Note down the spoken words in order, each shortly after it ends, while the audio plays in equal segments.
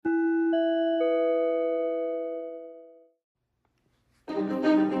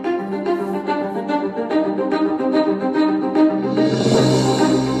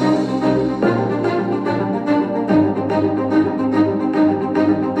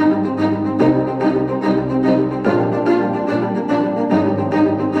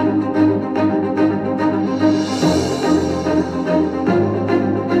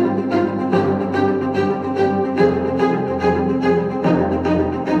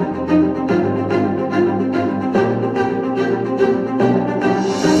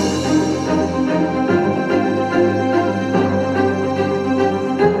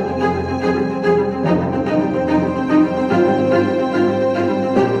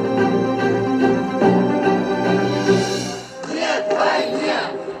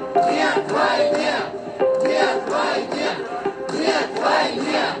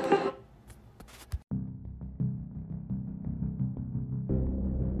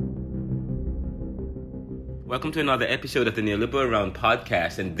Welcome to another episode of the Neoliberal Rant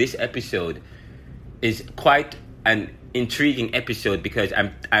podcast, and this episode is quite an intriguing episode because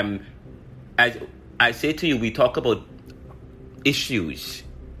I'm as I say to you, we talk about issues.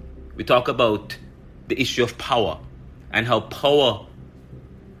 We talk about the issue of power and how power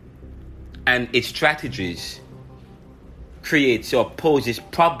and its strategies creates or poses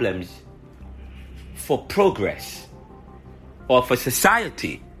problems for progress or for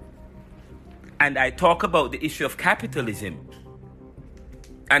society. And I talk about the issue of capitalism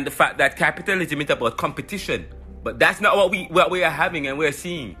and the fact that capitalism is about competition. But that's not what we are having and we're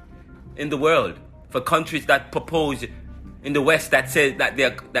seeing in the world for countries that propose in the West that says that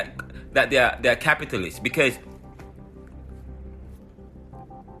they're capitalists. Because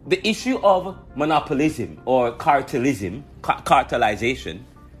the issue of monopolism or cartelism, cartelization,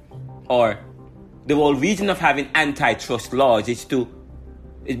 or the whole reason of having antitrust laws is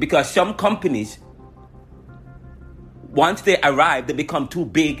because some companies, once they arrive, they become too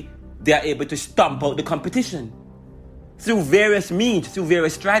big, they are able to stomp out the competition through various means, through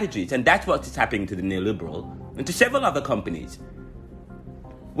various strategies. And that's what is happening to the neoliberal and to several other companies,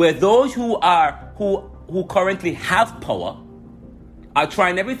 where those who currently have power are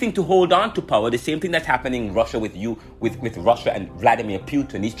trying everything to hold on to power. The same thing that's happening in Russia with Russia and Vladimir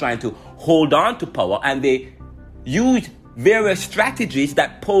Putin. He's trying to hold on to power, and they use various strategies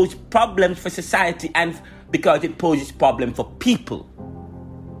that pose problems for society, and because it poses problem for people.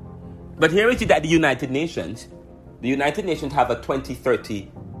 But here it is that the United Nations have a 2030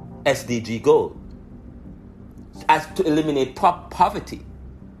 SDG goal as to eliminate poverty.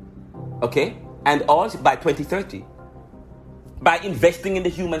 Okay? And also by 2030. By investing in the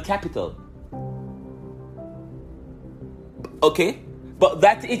human capital. Okay?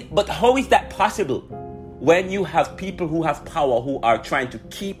 But how is that possible when you have people who have power who are trying to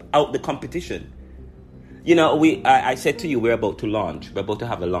keep out the competition? You know, I said to you, we're about to launch. We're about to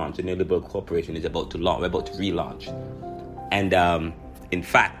have a launch. The Neoliberal Corporation is about to launch. We're about to relaunch. And in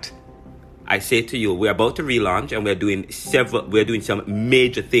fact, I say to you, we're about to relaunch, and we're doing some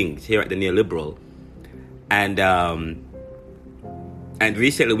major things here at the Neoliberal. And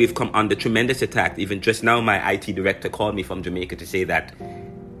recently we've come under tremendous attack. Even just now, my IT director called me from Jamaica to say that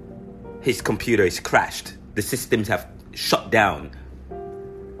his computer is crashed. The systems have shut down.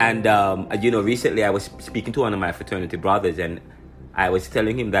 And, recently I was speaking to one of my fraternity brothers, and I was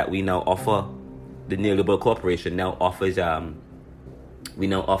telling him that we now offer, the Neoliberal Corporation now offers, we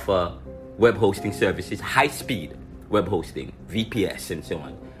now offer web hosting services, high-speed web hosting, VPS and so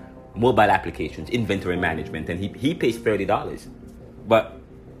on, mobile applications, inventory management, and he pays $30. But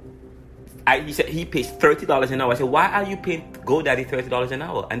he said he pays $30 an hour. I said, why are you paying GoDaddy $30 an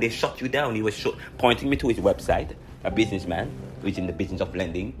hour? And they shut you down. He was pointing me to his website, a businessman who's in the business of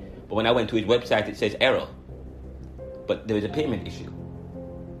lending. But when I went to his website, it says error. But there is a payment issue.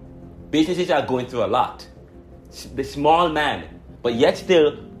 Businesses are going through a lot. The small man. But yet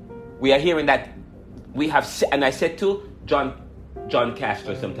still, we are hearing that we have... And I said to John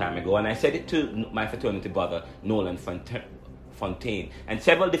Castro some time ago, and I said it to my fraternity brother, Nolan Fontaine, and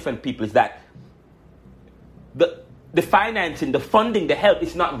several different people, is that the financing, the funding, the help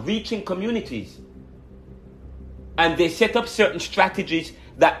is not reaching communities. And they set up certain strategies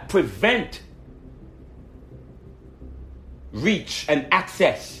that prevent reach and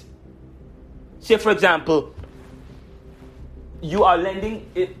access. Say, for example, you are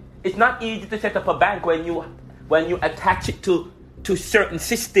lending. It's not easy to set up a bank when you attach it to certain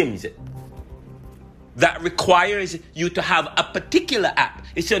systems that requires you to have a particular app.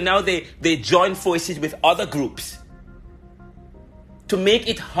 So now they join forces with other groups to make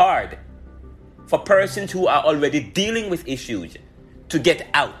it hard for persons who are already dealing with issues to get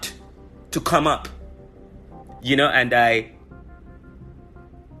out, to come up. You know, and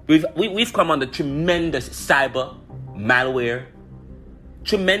we've come under tremendous cyber malware,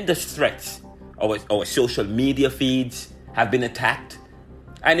 tremendous threats. Our social media feeds have been attacked.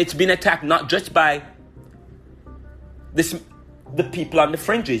 And it's been attacked not just by the people on the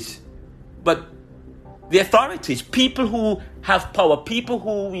fringes, but the authorities, people who have power, people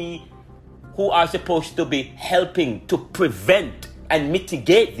who are supposed to be helping to prevent and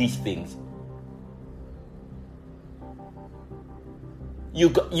mitigate these things. You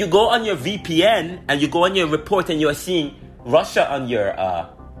go on your VPN and you go on your report and you are seeing Russia on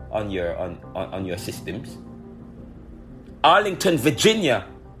your systems, Arlington, Virginia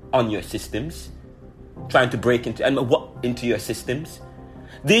on your systems, trying to break into your systems.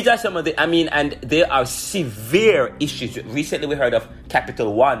 These are some of and there are severe issues. Recently we heard of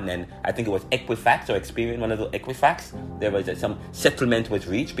Capital One, and I think it was Equifax or Experian, one of the Equifax. There was some settlement was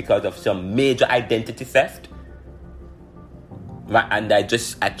reached because of some major identity theft. And I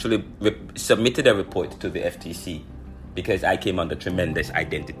just actually submitted a report to the FTC because I came under tremendous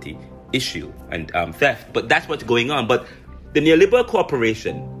identity issue and theft. But that's what's going on. But the Neoliberal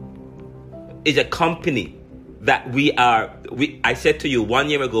Corporation is a company that I said to you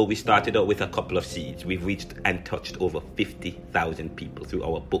 1 year ago, we started out with a couple of seeds. We've reached and touched over 50,000 people through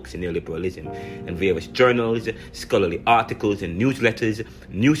our books in neoliberalism and various journals, scholarly articles and newsletters,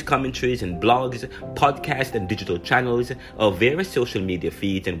 news commentaries and blogs, podcasts and digital channels, our various social media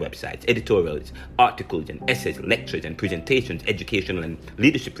feeds and websites, editorials, articles and essays, lectures and presentations, educational and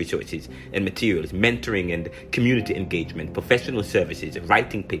leadership resources and materials, mentoring and community engagement, professional services,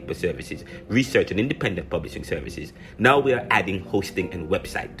 writing paper services, research and independent publishing services. Now we are adding hosting and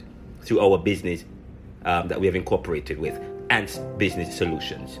website through our business that we have incorporated with Ant Business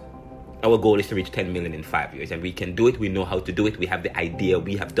Solutions. Our goal is to reach 10 million in 5 years, and we can do it. We know how to do it. We have the idea.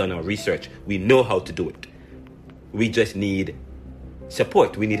 We have done our research. We know how to do it. We just need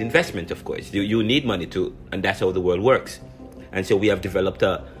support. We need investment, of course. You need money to, and that's how the world works. And so we have developed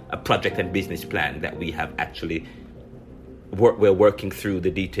a project and business plan that we have actually we're working through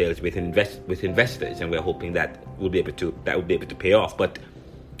the details with investors, and we're hoping that will be able to pay off. But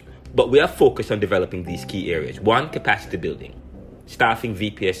we are focused on developing these key areas. One, capacity building, staffing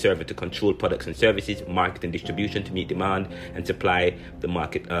VPS server to control products and services, market and distribution to meet demand and supply the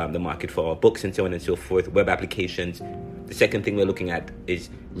market for our books and so on and so forth. Web applications. The second thing we're looking at is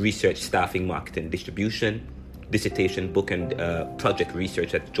research, staffing, market and distribution. Dissertation, book and project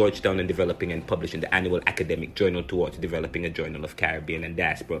research at Georgetown, and developing and publishing the annual academic journal towards developing a journal of Caribbean and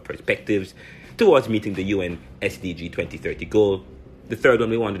diaspora perspectives towards meeting the UN SDG 2030 goal. The third one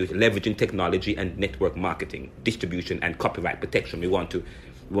we want to do is leveraging technology and network marketing, distribution and copyright protection. We want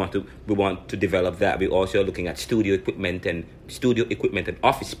to develop that. We're also looking at studio equipment and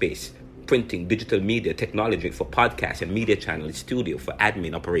office space, printing, digital media, technology for podcasts and media channels, studio for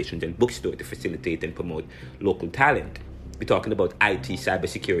admin operations and bookstore to facilitate and promote local talent. We're talking about IT,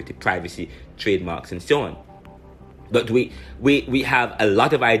 cybersecurity, privacy, trademarks, and so on. But we have a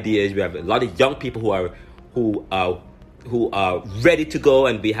lot of ideas. We have a lot of young people who are ready to go,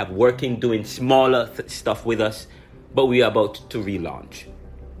 and we have doing smaller stuff with us. But we are about to relaunch.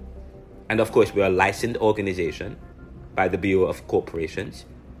 And of course, we are a licensed organization by the Bureau of Corporations.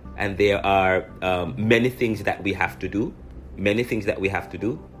 And there are many things that we have to do,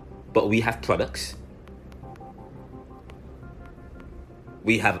 but we have products.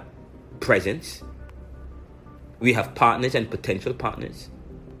 We have presence. We have partners and potential partners.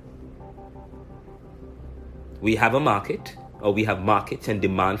 We have a market, or we have markets and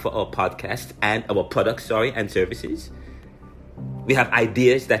demand for our podcasts and our products, and services. We have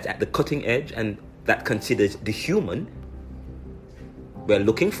ideas that's at the cutting edge and that considers the human. We're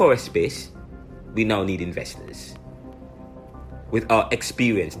looking for a space. We now need investors. With our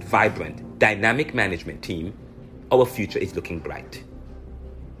experienced, vibrant, dynamic management team, our future is looking bright.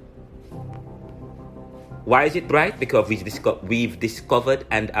 Why is it bright? Because we've discovered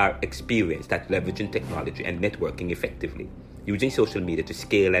and are experienced at leveraging technology and networking effectively, using social media to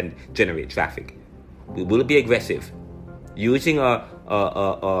scale and generate traffic. We will be aggressive, using our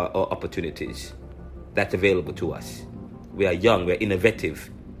opportunities that's available to us. We are young, we're innovative,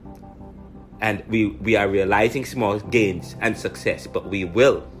 and we are realizing small gains and success, but we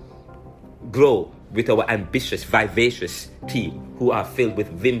will grow with our ambitious, vivacious team who are filled with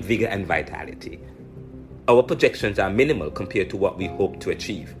vim, vigor, and vitality. Our projections are minimal compared to what we hope to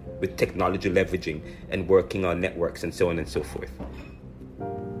achieve with technology leveraging and working on networks and so on and so forth.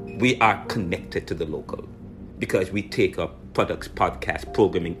 We are connected to the local because we take our products, podcast,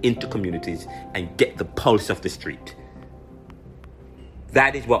 programming into communities and get the pulse of the street.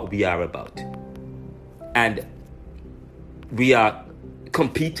 That is what we are about. And we are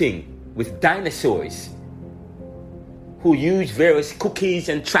competing with dinosaurs who use various cookies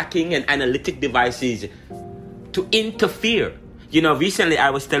and tracking and analytic devices to interfere. Recently I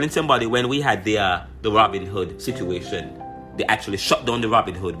was telling somebody when we had the Robin Hood situation, they actually shut down the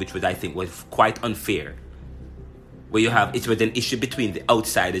Robin Hood, which I think was quite unfair. Where it was an issue between the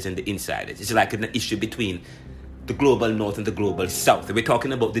outsiders and the insiders. It's like an issue between the global north and the global south. We're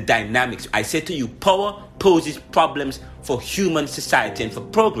talking about the dynamics. I said to you, power poses problems for human society and for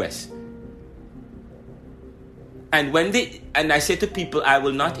progress. And I say to people, I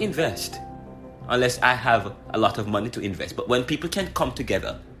will not invest unless I have a lot of money to invest. But when people can come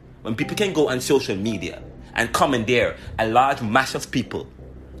together, when people can go on social media and commandeer a large mass of people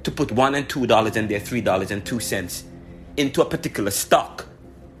to put $1 and $2 and their $3.02 into a particular stock,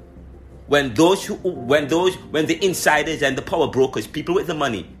 when the insiders and the power brokers, people with the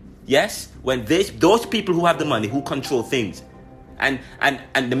money, yes, when those people who have the money, who control things, and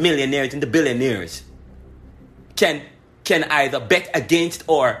the millionaires and the billionaires can either bet against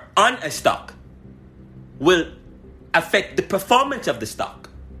or on a stock will affect the performance of the stock.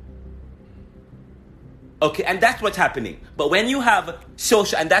 Okay, and that's what's happening. But when you have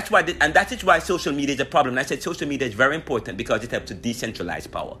social, and that is why social media is a problem. And I said social media is very important because it helps to decentralize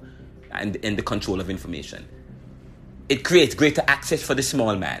power and the control of information. It creates greater access for the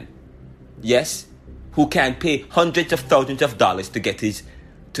small man, yes, who can pay hundreds of thousands of dollars to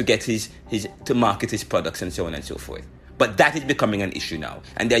market his products and so on and so forth. But that is becoming an issue now,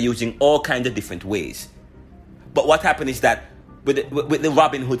 and they're using all kinds of different ways. But what happened is that with the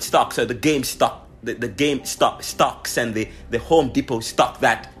Robinhood stocks or the GameStop, the GameStop stocks and the Home Depot stock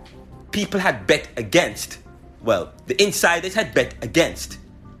that people had bet against, well, the insiders had bet against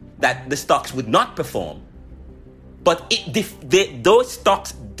that the stocks would not perform. But those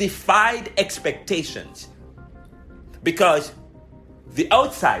stocks defied expectations because the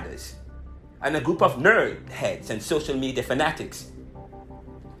outsiders and a group of nerd heads and social media fanatics,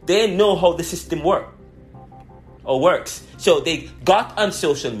 they know how the system works. So they got on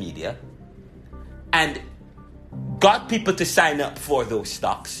social media and got people to sign up for those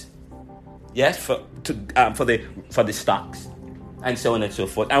stocks, yes, for the stocks, and so on and so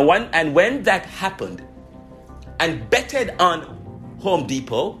forth. And when that happened, and betted on Home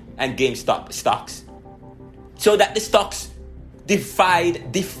Depot and GameStop stocks, so that the stocks defied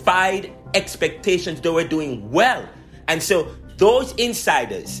expectations. They were doing well, and so those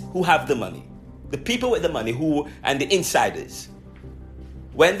insiders who have the money, the people with the money and the insiders,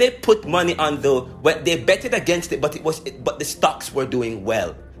 when they put money on when they betted against it, but the stocks were doing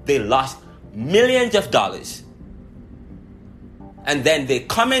well, they lost millions of dollars, and then they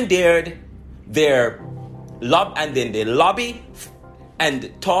commandeered their and then they lobby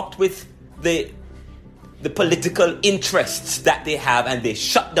and talked with the political interests that they have, and they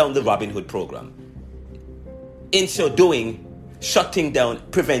shut down the Robinhood program. In so doing, shutting down,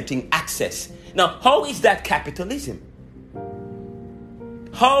 preventing access. Now, how is that capitalism?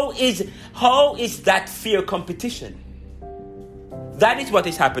 How is that fair competition? That is what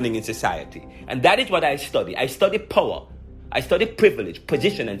is happening in society, and that is what I study. I study power. I study privilege,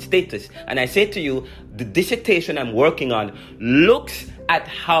 position, and status. And I say to you, the dissertation I'm working on looks at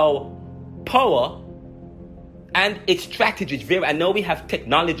how power and its strategies vary. I know we have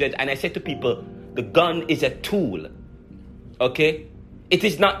technology, and I say to people, the gun is a tool. Okay? It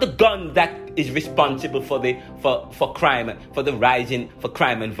is not the gun that is responsible for crime, for the rising for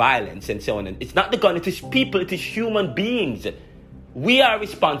crime and violence and so on. And it's not the gun, it is people, it is human beings. We are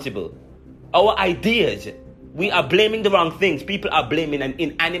responsible. Our ideas. We are blaming the wrong things. People are blaming an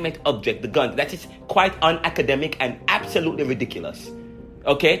inanimate object, the gun. That is quite unacademic and absolutely ridiculous.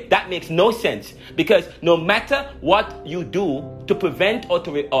 Okay? That makes no sense. Because no matter what you do to prevent or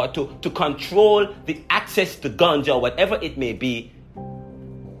to control the access to guns or whatever it may be,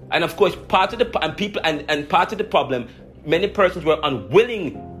 and of course, part of the problem, many persons were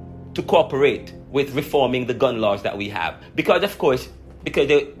unwilling to cooperate with reforming the gun laws that we have. Because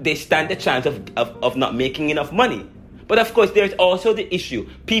they stand a chance of not making enough money. But of course, there's also the issue.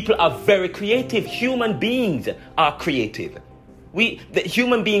 People are very creative. Human beings are creative. The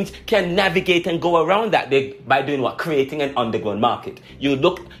human beings can navigate and go around that by doing what? Creating an underground market. You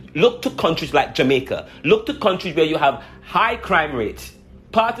look to countries like Jamaica. Look to countries where you have high crime rates.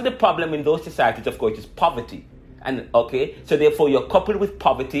 Part of the problem in those societies, of course, is poverty. And okay, so therefore you're coupled with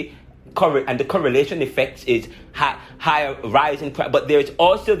poverty, and the correlation effects is higher rise in crime. But there's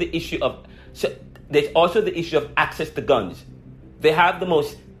also the issue of access to guns. They have the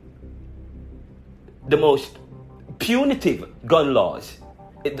most punitive gun laws,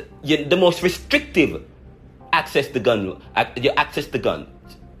 the most restrictive access to guns.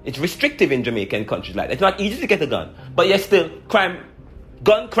 It's restrictive in Jamaica and countries like that. It's not easy to get a gun, but yet still gun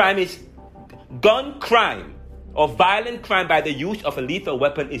crime or violent crime by the use of a lethal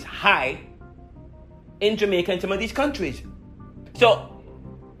weapon is high in Jamaica and some of these countries. So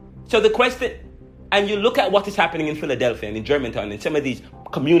the question, and you look at what is happening in Philadelphia and in Germantown and some of these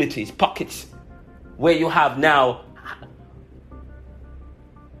communities, pockets, where you have now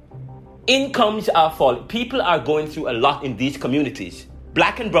incomes are falling. People are going through a lot in these communities.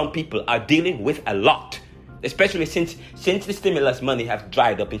 Black and brown people are dealing with a lot, especially since the stimulus money has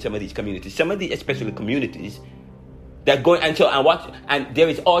dried up in some of these communities. Some of these, especially communities, they're going and there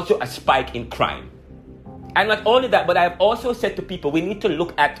is also a spike in crime. And not only that, but I've also said to people, we need to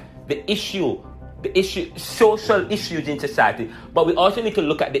look at the issue, social issues in society, but we also need to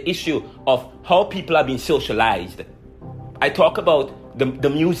look at the issue of how people are being socialized. I talk about the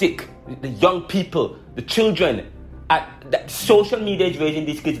music, the young people, the children Social media is raising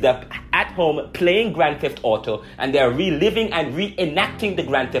these kids. They're at home playing Grand Theft Auto, and they're reliving and reenacting the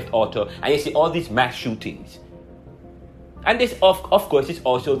Grand Theft Auto, and you see all these mass shootings. And this, of course, is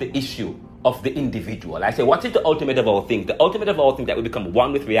also the issue of the individual. I say, what is the ultimate of all things? The ultimate of all things that we become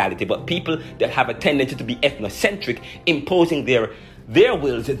one with reality, but people that have a tendency to be ethnocentric, imposing their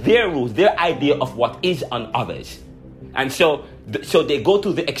wills, their rules, their idea of what is on others. And so they go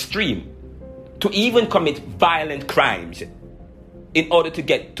to the extreme to even commit violent crimes in order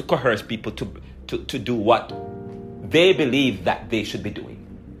to coerce people to do what they believe that they should be doing.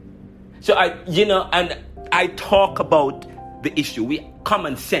 So I talk about the issue,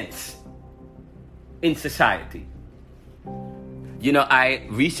 common sense in society.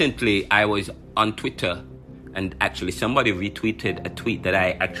 I was on Twitter, and actually somebody retweeted a tweet that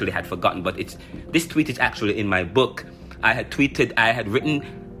I actually had forgotten, but this tweet is actually in my book. I had written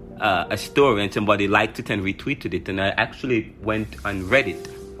a story, and somebody liked it and retweeted it, and I actually went and read it.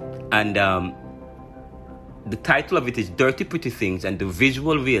 And the title of it is Dirty Pretty Things and the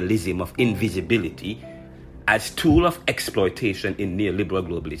Visual Realism of Invisibility as Tool of Exploitation in Neoliberal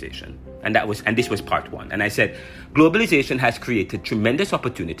Globalization. And this was part one. And I said, globalization has created tremendous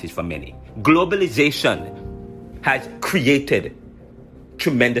opportunities for many. Globalization has created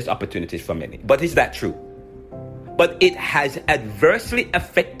tremendous opportunities for many. But is that true? But it has adversely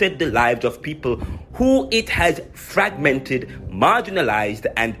affected the lives of people who it has fragmented, marginalized,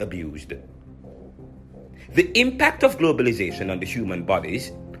 and abused. The impact of globalization on the human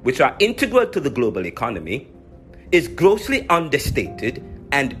bodies, which are integral to the global economy, is grossly understated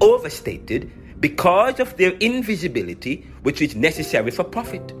and overstated because of their invisibility, which is necessary for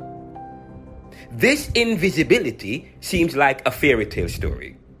profit. This invisibility seems like a fairy tale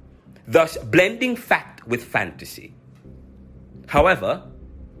story, thus blending fact with fantasy. However,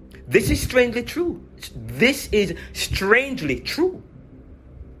 this is strangely true. This is strangely true.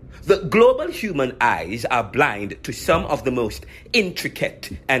 The global human eyes are blind to some of the most intricate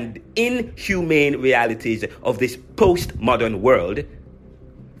and inhumane realities of this postmodern world.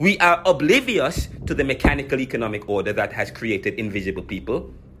 We are oblivious to the mechanical economic order that has created invisible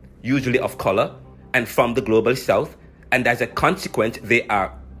people, usually of color, and from the global south, and as a consequence, they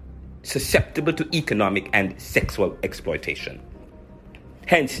are susceptible to economic and sexual exploitation.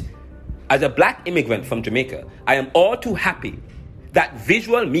 Hence, as a black immigrant from Jamaica, I am all too happy that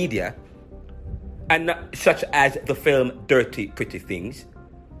visual media, and such as the film Dirty Pretty Things,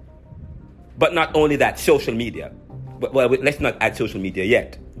 but not only that, social media, well, let's not add social media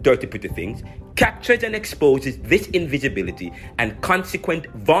yet, Dirty Pretty Things, captures and exposes this invisibility and consequent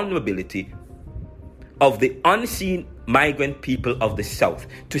vulnerability of the unseen migrant people of the South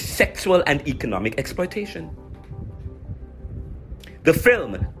to sexual and economic exploitation. The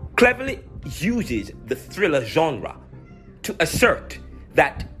film cleverly uses the thriller genre to assert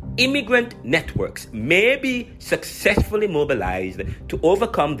that immigrant networks may be successfully mobilized to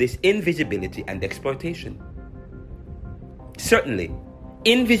overcome this invisibility and exploitation. Certainly,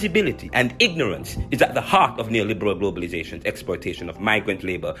 invisibility and ignorance is at the heart of neoliberal globalization's exploitation of migrant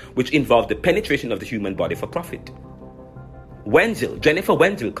labor, which involves the penetration of the human body for profit. Jennifer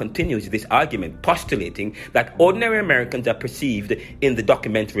Wenzel continues this argument, postulating that ordinary Americans are perceived in the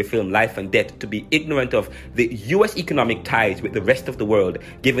documentary film Life and Death to be ignorant of the U.S. economic ties with the rest of the world,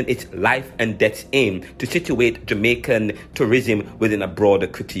 given its life and death's aim to situate Jamaican tourism within a broader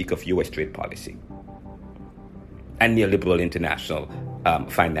critique of U.S. trade policy and neoliberal international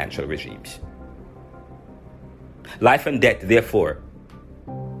financial regimes. Life and Death, therefore,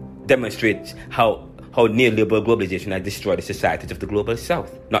 demonstrates how neoliberal globalization has destroyed the societies of the global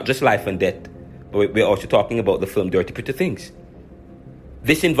south. Not just Life and Death, but we're also talking about the film Dirty Pretty Things.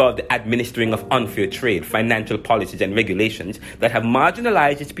 This involved the administering of unfair trade, financial policies and regulations that have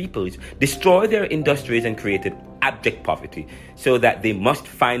marginalized its peoples, destroyed their industries and created abject poverty, so that they must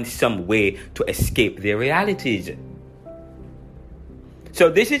find some way to escape their realities. So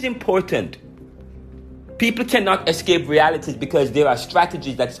this is important. People cannot escape realities because there are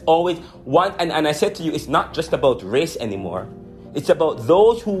strategies that's always one. And I said to you, it's not just about race anymore. It's about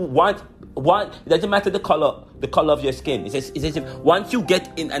those who want. It doesn't matter the color of your skin. It's as if once you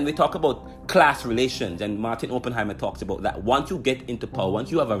get in, and we talk about class relations, and Martin Oppenheimer talks about that. Once you get into power, once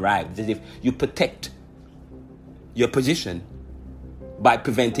you have arrived, it's as if you protect your position by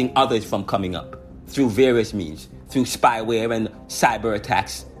preventing others from coming up through various means, through spyware and cyber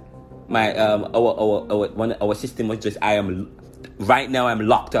attacks. Our system was just, I'm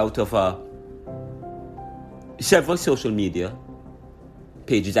locked out of several social media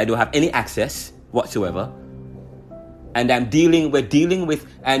pages. I don't have any access whatsoever, and we're dealing with,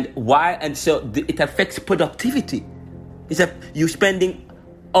 and so it affects productivity It's you spending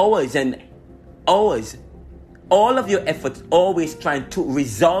hours and hours, all of your efforts always trying to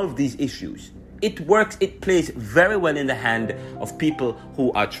resolve these issues. It works, it plays very well in the hand of people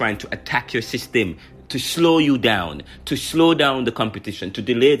who are trying to attack your system, to slow you down, to slow down the competition, to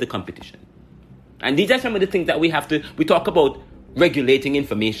delay the competition. And these are some of the things that we talk about regulating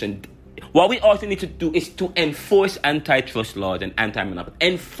information. What we also need to do is to enforce antitrust laws and anti-monopoly.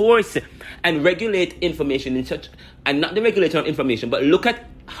 Enforce and regulate information in such, and not the regulation of information, but look at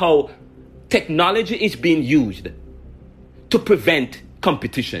how technology is being used to prevent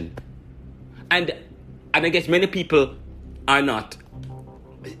competition. And I guess many people are not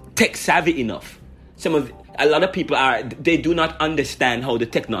tech savvy enough. A lot of people they do not understand how the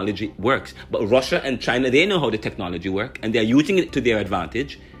technology works. But Russia and China, they know how the technology works, and they're using it to their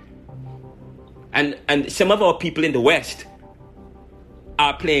advantage. And some of our people in the West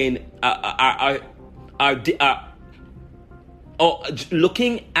are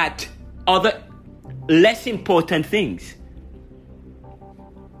looking at other less important things.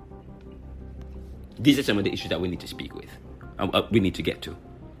 These are some of the issues that we need to speak with. We need to get to.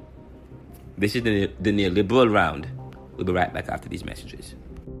 This is the neoliberal round. We'll be right back after these messages.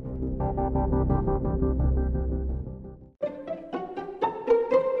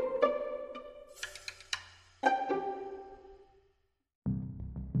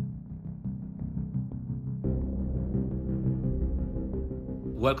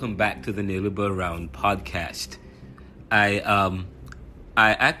 Welcome back to the Neoliberal Round podcast. I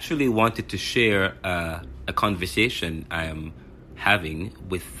actually wanted to share a conversation I am having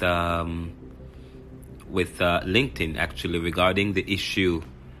with LinkedIn, actually, regarding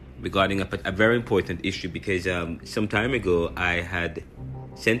a very important issue, because some time ago I had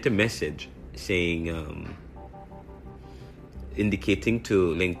sent a message saying, indicating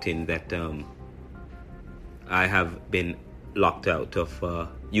to LinkedIn that I have been locked out of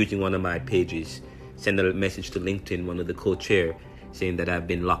using one of my pages. Send a message to LinkedIn, one of the co-chair, saying that I've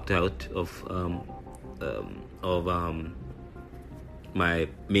been locked out of my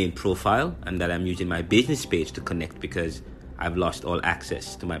main profile, and that I'm using my business page to connect because I've lost all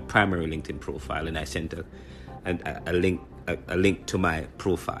access to my primary LinkedIn profile. And I sent a link to my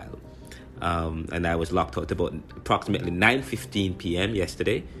profile, and I was locked out about approximately 9:15 p.m.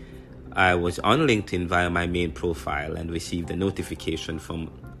 yesterday. I was on LinkedIn via my main profile and received a notification from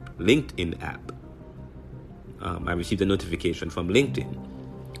LinkedIn app. I received a notification from LinkedIn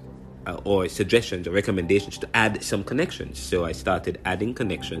or suggestions or recommendations to add some connections. So I started adding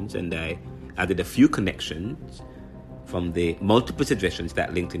connections, and I added a few connections from the multiple suggestions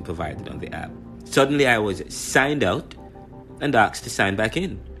that LinkedIn provided on the app. Suddenly I was signed out and asked to sign back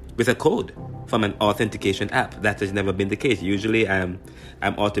in with a code from an authentication app. That has never been the case. Usually I'm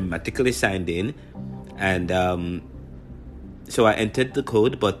automatically signed in, and so I entered the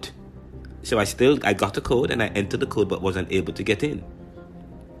code, but I got a code and I entered the code but wasn't able to get in.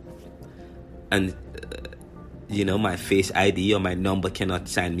 And my Face ID or my number cannot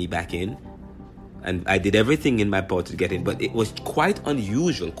sign me back in. And I did everything in my power to get in, but it was quite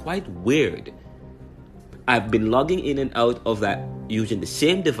unusual, quite weird. I've been logging in and out of that using the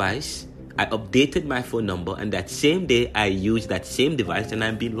same device. I updated my phone number, and that same day I used that same device, and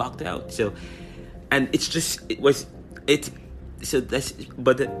I'm being locked out. So, and it's just, so that's,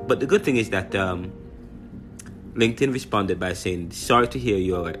 but the good thing is that LinkedIn responded by saying, sorry to hear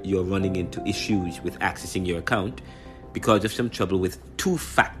you're running into issues with accessing your account because of some trouble with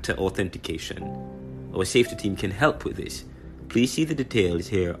two-factor authentication. Our safety team can help with this. Please see the details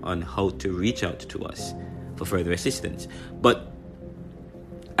here on how to reach out to us for further assistance. But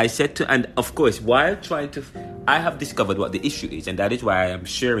I said to, and of course, while trying to, I have discovered what the issue is, and that is why I am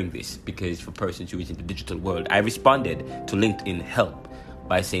sharing this, because for persons who is in the digital world, I responded to LinkedIn help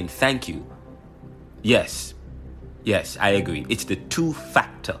by saying, thank you. Yes, I agree. It's the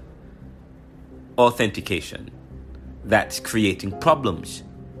two-factor authentication that's creating problems.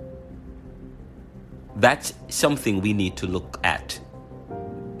 That's something we need to look at.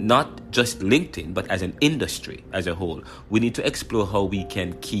 Not just LinkedIn, but as an industry as a whole. We need to explore how we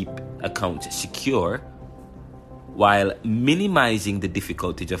can keep accounts secure while minimizing the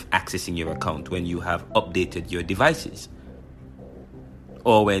difficulties of accessing your account when you have updated your devices,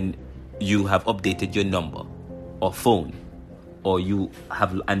 or when you have updated your number or phone, or you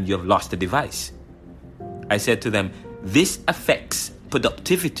have lost the device. I said to them, this affects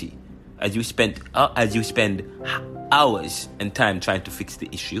productivity as you spend hours and time trying to fix the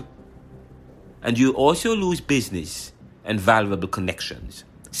issue, and you also lose business and valuable connections,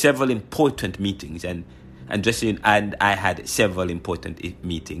 several important meetings, and I had several important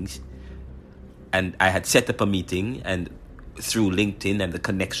meetings, and I had set up a meeting, and through LinkedIn, and the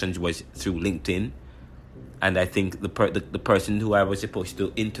connections was through LinkedIn. And I think the person who I was supposed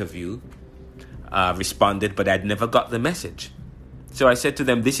to interview responded, but I'd never got the message. So I said to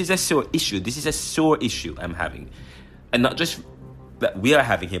them, this is a sore issue. This is a sore issue I'm having. And not just that we are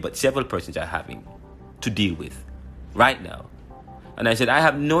having here, but several persons are having to deal with right now. And I said, I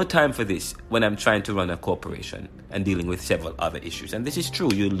have no time for this when I'm trying to run a corporation and dealing with several other issues. And this is true.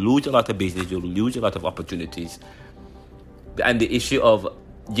 You lose a lot of business. You lose a lot of opportunities. And the issue of,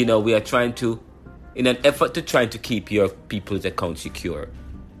 we are trying to, in an effort to try to keep your people's accounts secure,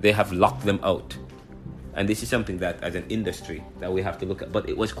 they have locked them out. And this is something that, as an industry, that we have to look at. But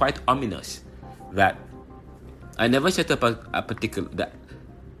it was quite ominous that I never set up a particular,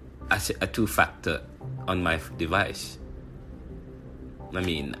 a two-factor on my device.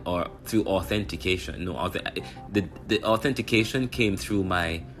 Or through authentication. No, the authentication came through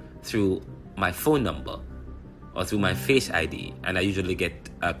my phone number or through my Face ID, and I usually get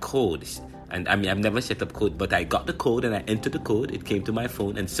codes. And I've never set up code, but I got the code and I entered the code. It came to my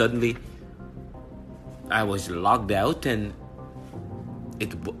phone, and suddenly I was logged out, and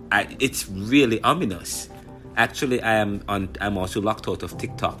it's really ominous. Actually, I'm also locked out of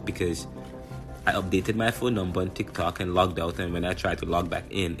TikTok because I updated my phone number on TikTok and logged out, and when I tried to log back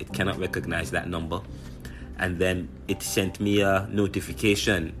in, it cannot recognize that number. And then it sent me a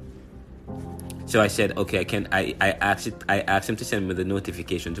notification. So I said, okay, I asked him to send me the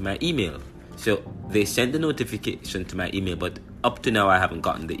notification to my email. So they sent the notification to my email, but up to now I haven't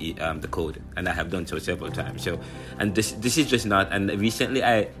gotten the code, and I have done so several times. So, and this is just not. And recently,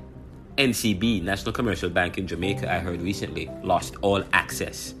 NCB, National Commercial Bank in Jamaica, I heard recently lost all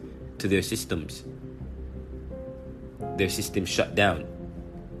access to their systems. Their system shut down.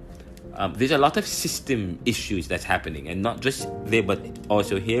 There's a lot of system issues that's happening, and not just there, but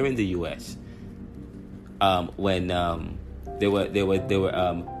also here in the US. When there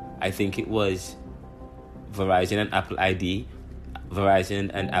were I think it was Verizon and Apple ID. Verizon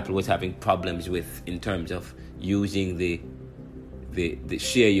and Apple was having problems with in terms of using the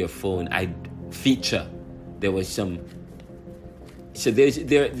share your phone feature. There was some. So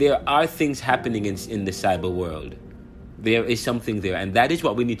there are things happening in the cyber world. There is something there, and that is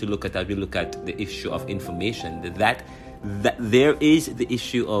what we need to look at as we look at the issue of information. That there is the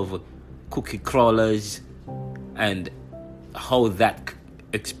issue of cookie crawlers and how that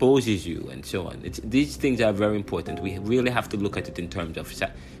exposes you and so on. These things are very important. We really have to look at it in terms of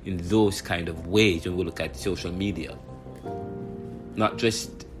in those kind of ways when we look at social media. Not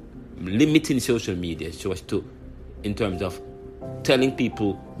just limiting social media so as to, in terms of telling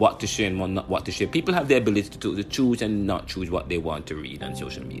people what to share and not what to share. People have the ability to choose and not choose what they want to read on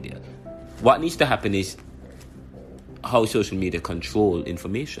social media. What needs to happen is how social media control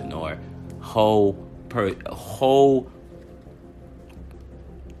information, or how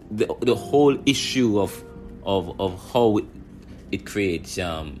the whole issue of how it creates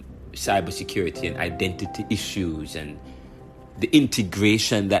cybersecurity and identity issues, and the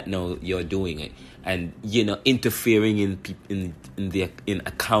integration that now you're doing, and interfering in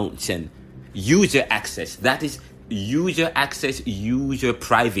accounts and user access. That is user access, user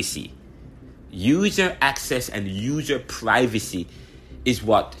privacy. User access and user privacy is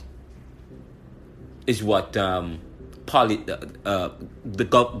what the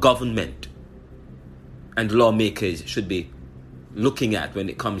government and lawmakers should be looking at when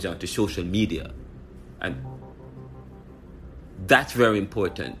it comes down to social media. And that's very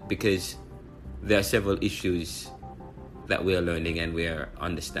important, because there are several issues that we are learning and we are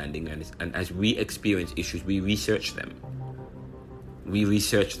understanding, and as we experience issues, we research them. We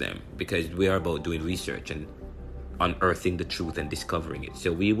research them because we are about doing research and unearthing the truth and discovering it.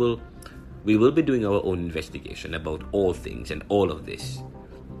 So we will be doing our own investigation about all things and all of this,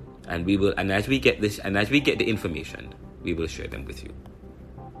 and as we get the information, we will share them with you.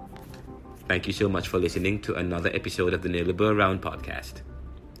 Thank you so much for listening to another episode of the Neoliberal Round podcast.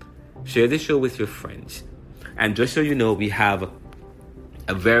 Share this show with your friends. And just so you know, we have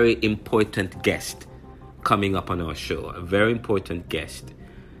a very important guest coming up on our show. A very important guest.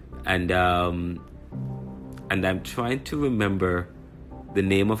 And I'm trying to remember the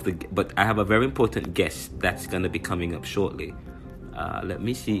name of but I have a very important guest that's going to be coming up shortly. Let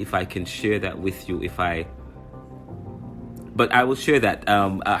me see if I can share that with you. But I will share that.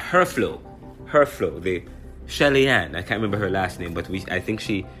 Herflow, the Shelly Ann. I can't remember her last name, but I think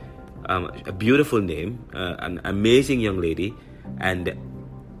she, a beautiful name, an amazing young lady, and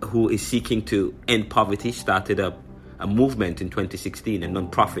who is seeking to end poverty. Started a movement in 2016, a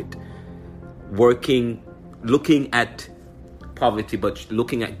non-profit, looking at poverty, but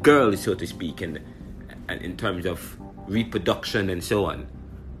looking at girls, so to speak, and in terms of reproduction and so on.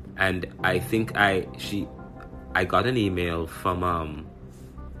 And I think I got an email from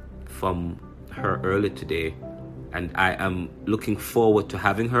her earlier today, and I am looking forward to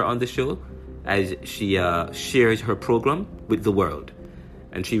having her on the show as she shares her program with the world.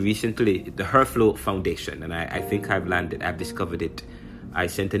 And she recently, the HerFlow Foundation, and I think I've discovered it. I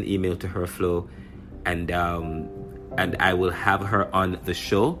sent an email to HerFlow, and I will have her on the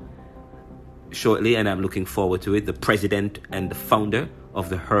show shortly, and I'm looking forward to it. The president and the founder of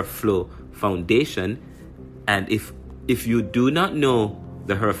the HerFlow Foundation. And if you do not know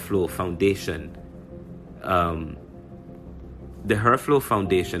the HerFlow Foundation, the HerFlow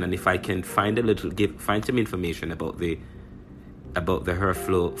Foundation, and if I can find some information about the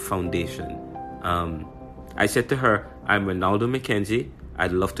HerFlow Foundation. I said to her, I'm Ronaldo McKenzie.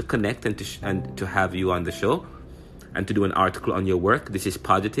 I'd love to connect and to have you on the show and to do an article on your work. This is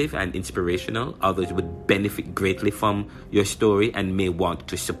positive and inspirational. Others would benefit greatly from your story and may want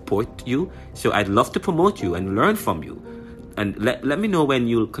to support you. So I'd love to promote you and learn from you. And let me know when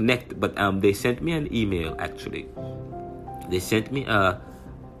you'll connect. But they sent me an email, actually. They sent me a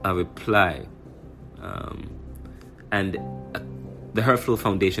reply. And the HerFlow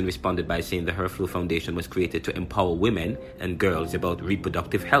Foundation responded by saying the HerFlow Foundation was created to empower women and girls about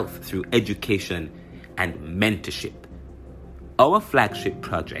reproductive health through education and mentorship. Our flagship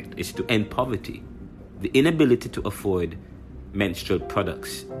project is to end poverty, the inability to afford menstrual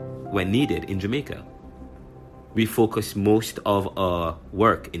products when needed in Jamaica. We focus most of our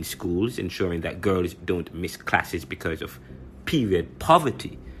work in schools, ensuring that girls don't miss classes because of period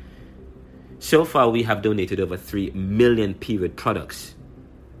poverty. So far, we have donated over 3 million period products.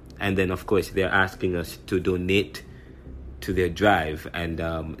 And then, of course, they're asking us to donate to their drive. And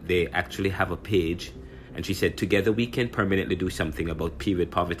they actually have a page. And she said, together we can permanently do something about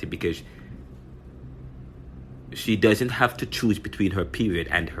period poverty, because she doesn't have to choose between her period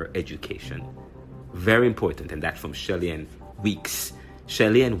and her education. Very important. And that's from Shelley-Ann Weeks.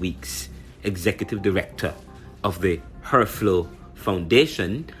 Shelley-Ann Weeks, Executive Director of the HerFlow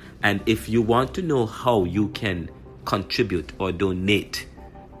Foundation. And if you want to know how you can contribute or donate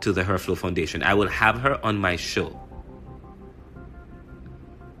to the HerFlow Foundation, I will have her on my show.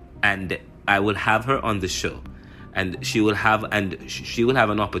 And I will have her on the show. And she will have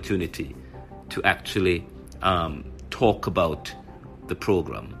an opportunity to actually talk about the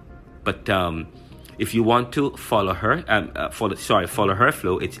program. But if you want to follow her, follow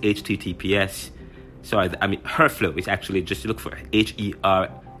HerFlow, it's HTTPS. HerFlow is actually, just look for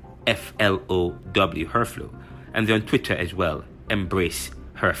HerFlow, HerFlow. And they're on Twitter as well. Embrace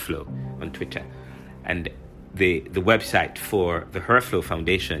HerFlow on Twitter. And the website for the HerFlow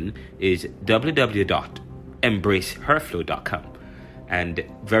Foundation is www.embraceherflow.com. And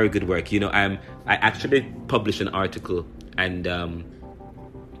very good work. I actually published an article, and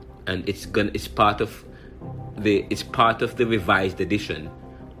it's part of the revised edition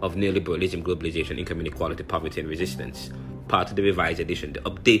of Neoliberalism, Globalization, Income Inequality, Poverty and Resistance. Part of the revised edition, the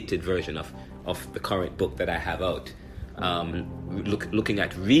updated version of the current book that I have out, looking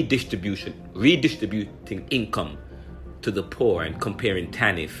at redistributing income to the poor and comparing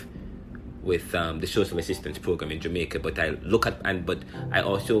TANF with the social assistance program in Jamaica. But I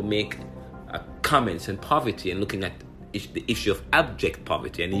also make comments on poverty and looking at the issue of abject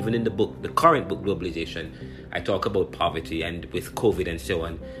poverty. And even in the current book, Globalization, I talk about poverty and with COVID and so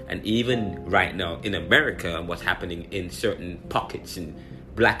on. And even right now in America and what's happening in certain pockets in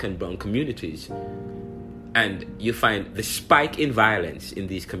black and brown communities. And you find the spike in violence in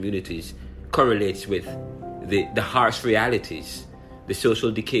these communities correlates with the harsh realities, the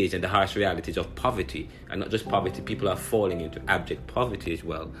social decays and the harsh realities of poverty. And not just poverty, people are falling into abject poverty as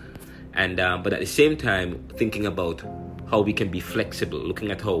well. And but at the same time, thinking about how we can be flexible, looking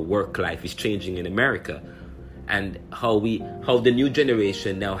at how work life is changing in America, and how the new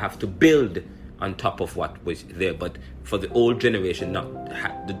generation now have to build on top of what was there. But for the older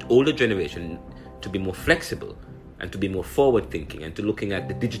generation to be more flexible and to be more forward thinking, and to looking at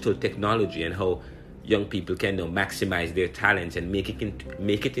the digital technology and how young people can now maximize their talents and make it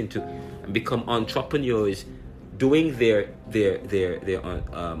into and become entrepreneurs, doing their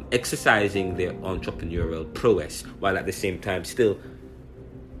exercising their entrepreneurial prowess while at the same time still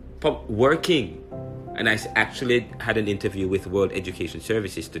working. And I actually had an interview with World Education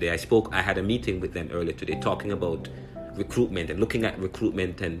Services today. I had a meeting with them earlier today talking about recruitment and looking at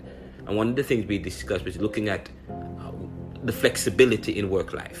recruitment, and one of the things we discussed was looking at the flexibility in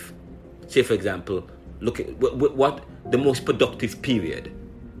work life. Say, for example, look at what the most productive period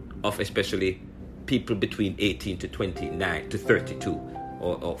of especially people between 18 to 29 to 32.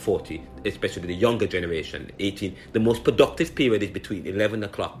 or 40, especially the younger generation, 18. The most productive period is between 11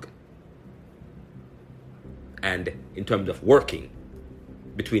 o'clock and, in terms of working,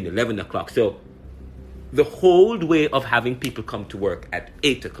 between 11 o'clock. So the whole way of having people come to work at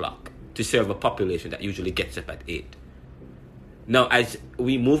 8 o'clock to serve a population that usually gets up at 8. Now, as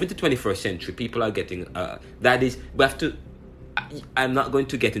we move into 21st century, people are getting, we have to, I'm not going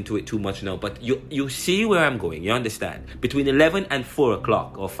to get into it too much now, but you see where I'm going, you understand? Between 11 and 4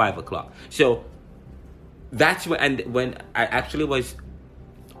 o'clock or 5 o'clock. So that's when I actually was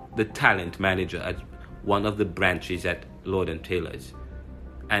the talent manager at one of the branches at Lord and Taylor's.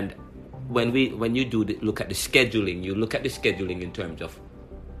 And when you look at the scheduling, you look at the scheduling in terms of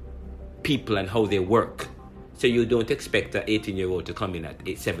people and how they work. So you don't expect an 18-year-old to come in at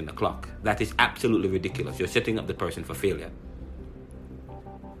 7 o'clock. That is absolutely ridiculous. You're setting up the person for failure.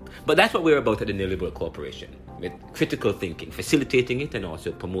 But that's what we're about at the Neoliberal Corporation, with critical thinking, facilitating it and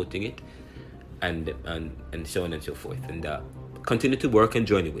also promoting it, and so on and so forth. And continue to work and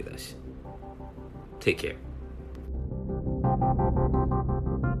journey with us. Take care.